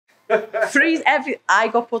I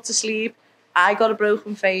got put to sleep. I got a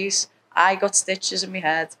broken face. I got stitches in my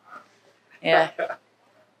head. Yeah.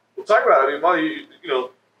 Well, talk about it. I mean, while you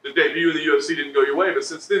know, the debut in the UFC didn't go your way, but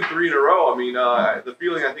since then, 3 in a row, I mean, the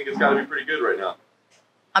feeling, I think, has got to be pretty good right now.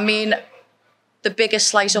 I mean, the biggest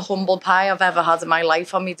slice of humble pie I've ever had in my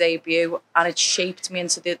life on my debut, and it shaped me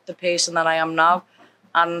into the person that I am now.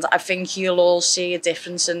 And I think you'll all see a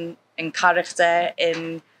difference in character,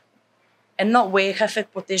 in not work ethic,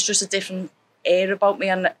 but there's just a different air about me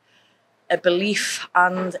and a belief.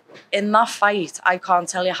 And in that fight, I can't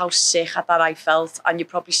tell you how sick that I felt, and you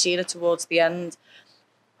probably seen it towards the end.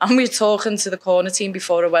 And we were talking to the corner team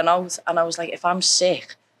before I went out, and I was like, if I'm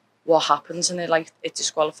sick, what happens? And it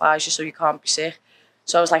disqualifies you, so you can't be sick.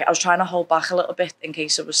 So I was trying to hold back a little bit in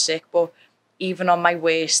case I was sick, but even on my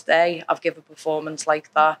worst day, I've given a performance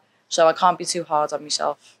like that, so I can't be too hard on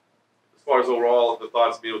myself. As far as overall, the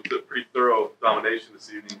thoughts being a pretty thorough domination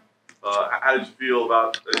this evening. How did you feel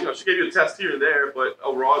about, she gave you a test here and there, but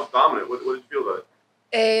overall, it was dominant. What did you feel about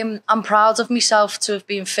it? I'm proud of myself to have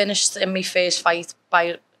been finished in my first fight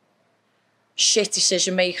by shit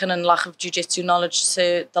decision making and lack of jiu-jitsu knowledge.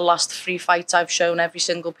 To the last 3 fights, I've shown every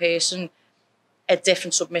single person a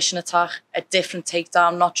different submission attack, a different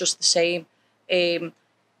takedown, not just the same.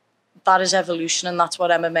 That is evolution, and that's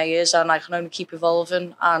what MMA is, and I can only keep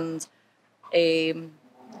evolving, and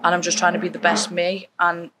I'm just trying to be the best me,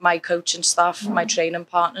 and my coaching staff, my training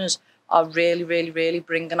partners are really, really, really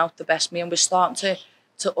bringing out the best me, and we're starting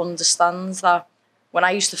to understand that when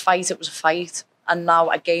I used to fight, it was a fight, and now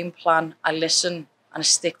a game plan, I listen and I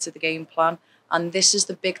stick to the game plan, and this is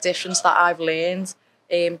the big difference that I've learned.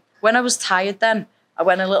 When I was tired then, I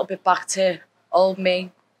went a little bit back to old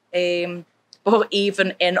me, but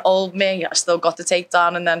even in old me, I still got the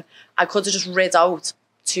takedown, and then I could have just rid out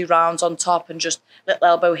 2 rounds on top and just little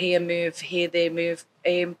elbow here, move, here, there, move.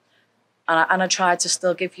 And I tried to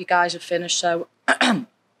still give you guys a finish. So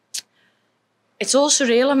it's all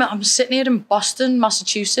surreal. I'm sitting here in Boston,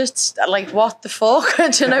 Massachusetts. Like, what the fuck?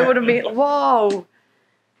 Do you know what I mean? Whoa.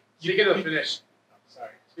 Speaking of finish,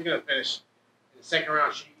 in the second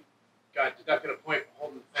round, she got deducted a point for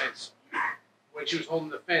holding the fence. When she was holding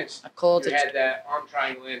the fence, you had that arm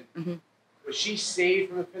triangle in. Mm-hmm. Was she saved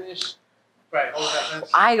from the finish? Right, hold that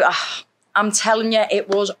fence? I'm telling you, it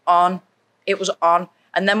was on. It was on.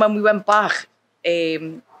 And then when we went back,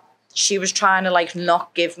 she was trying to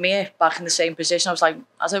not give me it back in the same position. I was like,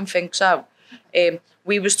 I don't think so.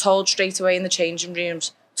 We was told straight away in the changing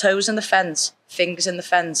rooms, toes in the fence, fingers in the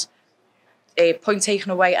fence, point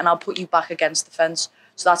taken away, and I'll put you back against the fence.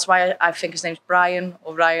 So that's why I think his name's Brian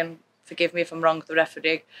or Ryan. Forgive me if I'm wrong, the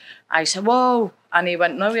referee. I said, whoa. And he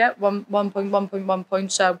went, no, yeah, 1 point, 1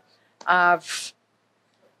 point. So I've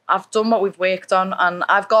done what we've worked on, and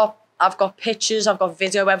I've got pictures, I've got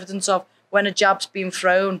video evidence of when a jab's been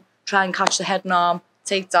thrown, try and catch the head and arm,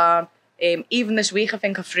 take down. Even this week, I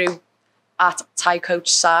think I threw at Thai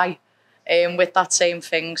coach Sai with that same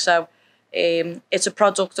thing. So it's a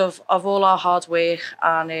product of all our hard work,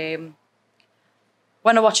 and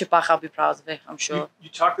when I watch it back, I'll be proud of it, I'm sure. You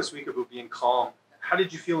talked this week about being calm. How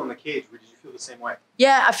did you feel in the cage? Or did you feel the same way?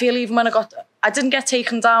 Yeah, I feel even when I didn't get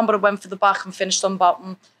taken down, but I went for the back and finished on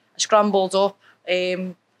bottom. I scrambled up,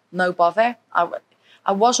 no bother.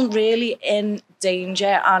 I wasn't really in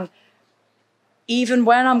danger, and even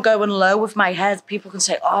when I'm going low with my head, people can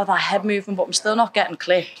say, oh, that head movement, but I'm still not getting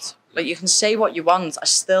clipped. Like, you can say what you want, I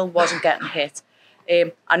still wasn't getting hit.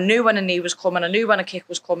 I knew when a knee was coming, I knew when a kick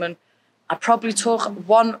was coming. I probably took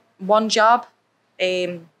one jab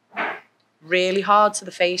really hard to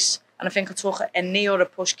the face, and I think I took a knee or a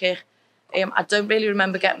push kick. I don't really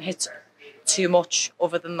remember getting hit too much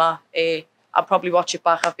other than that. I'll probably watch it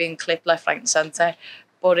back. I've been clipped left, right and centre.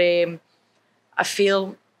 But I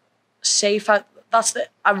feel safe. I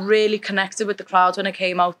really connected with the crowd when I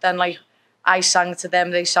came out then. I sang to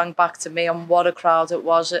them, they sang back to me, and what a crowd it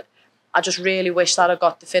was. I just really wish that I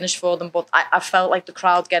got the finish for them, but I felt like the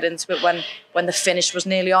crowd get into it when the finish was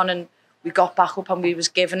nearly on and we got back up and we was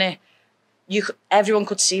giving it. Everyone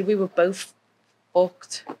could see we were both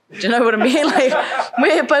fucked. Do you know what I mean?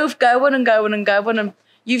 We were both going and going and going, and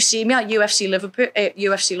you've seen me at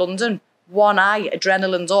UFC London, one eye,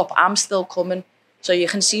 adrenaline up, I'm still coming. So you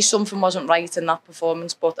can see something wasn't right in that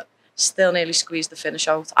performance, but still nearly squeezed the finish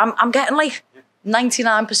out. I'm getting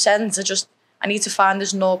 99%. I need to find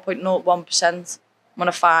this 0.01%. When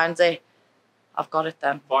I find it, I've got it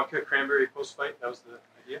then. Vodka, cranberry post-fight, that was the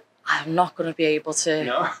idea? I'm not going to be able to.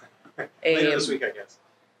 No? Later this week, I guess.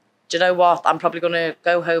 Do you know what? I'm probably going to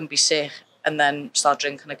go home, be sick, and then start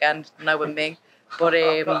drinking again, knowing me. But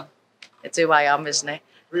it's who I am, isn't it?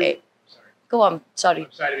 Sorry. Go on, sorry.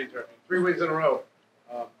 I'm sorry to interrupt you. 3 wins in a row.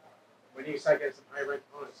 When do you start getting some high-ranked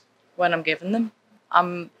opponents? When I'm giving them.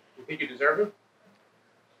 You think you deserve them?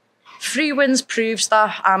 3 wins proves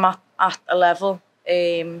that I'm at a level.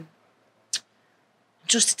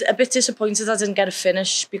 Just a bit disappointed I didn't get a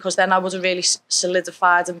finish, because then I would have really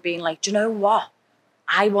solidified and been like, do you know what?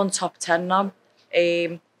 I want top 10 now.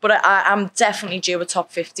 But I'm definitely due a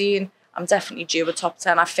top 15. I'm definitely due a top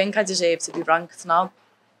 10. I think I deserve to be ranked now.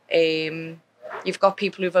 You've got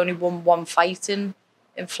people who've only won 1 fight in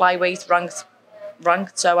flyweight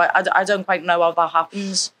ranked. So I don't quite know how that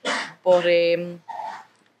happens. But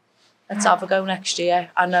let's have a go next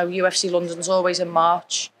year. I know UFC London's always in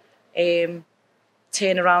March.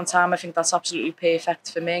 Turnaround time, I think that's absolutely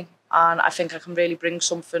perfect for me. And I think I can really bring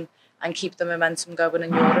something and keep the momentum going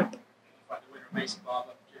in Europe.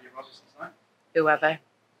 Whoever.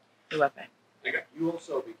 Okay. You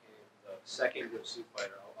also became the second UFC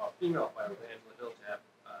fighter, a female fighter with Angela Hill, to have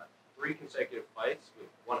 3 consecutive fights with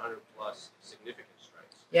 100 plus significant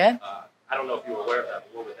strikes. Yeah. I don't know if you were aware of that,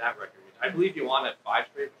 but what was that record? I believe you won at 5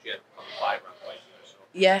 straight, but you had a couple 5-round fights there. So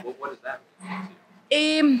yeah. What does that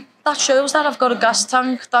mean? That shows that I've got a gas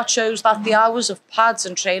tank. That shows that the hours of pads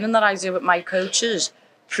and training that I do with my coaches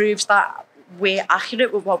proves that we're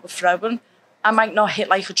accurate with what we're throwing. I might not hit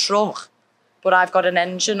like a truck, but I've got an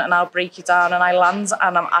engine and I'll break it down and I land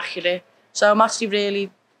and I'm accurate. So I'm actually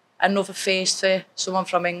really another first for someone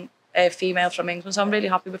from female from England. So I'm really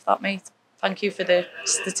happy with that, mate. Thank you for the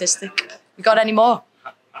statistic. You got any more?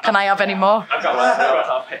 Can I have any more?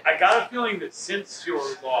 I got a feeling that since your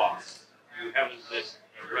loss, you haven't missed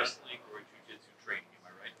a wrestling or a jiu-jitsu training, am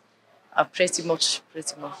I right? Pretty much.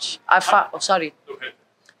 Sorry. Okay.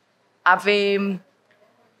 I've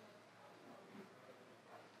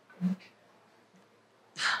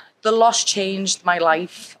the loss changed my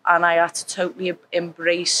life, and I had to totally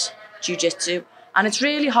embrace jiu-jitsu. And it's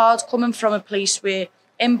really hard coming from a place where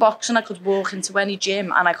in boxing I could walk into any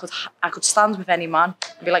gym and I could stand with any man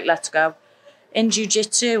and be like, let's go. In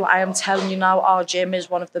jiu-jitsu, I am telling you now, our gym is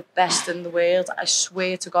one of the best in the world. I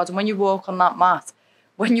swear to God. And when you walk on that mat,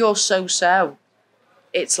 when you're so,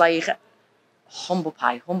 it's like humble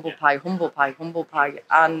pie.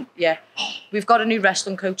 And yeah, we've got a new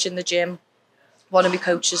wrestling coach in the gym. One of my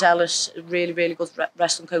coaches, Ellis, really, really good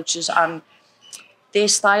wrestling coaches, and their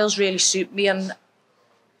styles really suit me. And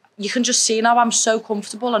you can just see now I'm so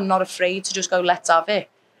comfortable and not afraid to just go, let's have it.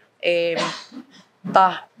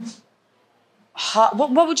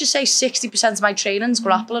 What would you say 60% of my training's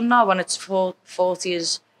grappling now, when it's 40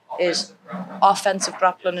 is offensive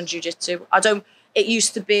grappling and jiu-jitsu. It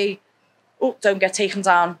used to be, don't get taken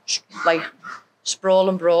down, like sprawl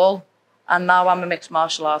and brawl. And now I'm a mixed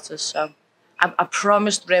martial artist. So I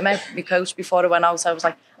promised Rimmer, my coach, before I went out, I was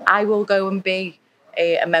like, I will go and be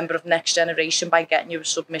a member of Next Generation by getting you a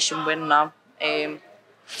submission win now.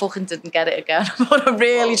 Fucking didn't get it again, but I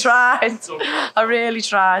really tried.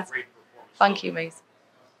 Thank you, mate.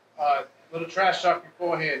 Little trash talk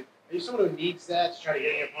beforehand. Are you someone who needs that to try to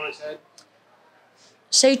get in your opponent's head?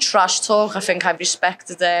 Say trash talk, I think I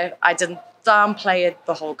respected it. I didn't downplay it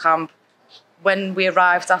the whole camp. When we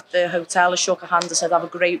arrived at the hotel, I shook her hand and said, have a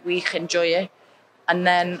great week, enjoy it. And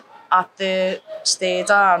then at the stay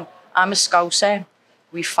down, I'm a Scouser.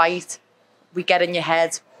 We fight, we get in your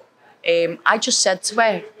head. I just said to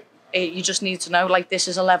her, you just need to know, like, this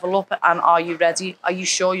is a level up, and are you ready? Are you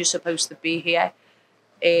sure you're supposed to be here?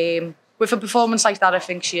 With a performance like that, I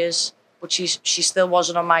think she is, but she still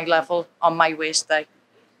wasn't on my level on my worst day.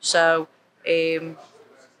 So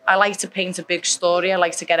I like to paint a big story. I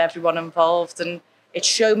like to get everyone involved, and it's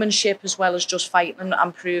showmanship as well as just fighting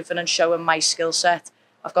and proving and showing my skill set.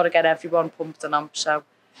 I've got to get everyone pumped and amped. So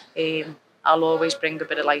I'll always bring a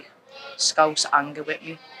bit of like Scouse anger with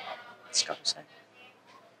me. Scouse.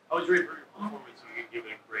 How was your performance? You could give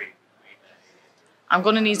it a grade. I'm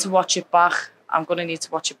going to need to watch it back.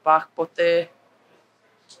 But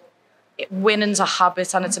winning's a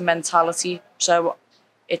habit and it's a mentality. So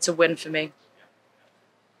it's a win for me.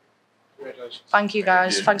 Congratulations. Thank you,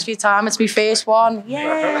 guys. Thanks for your time. It's my first one.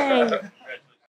 Yay!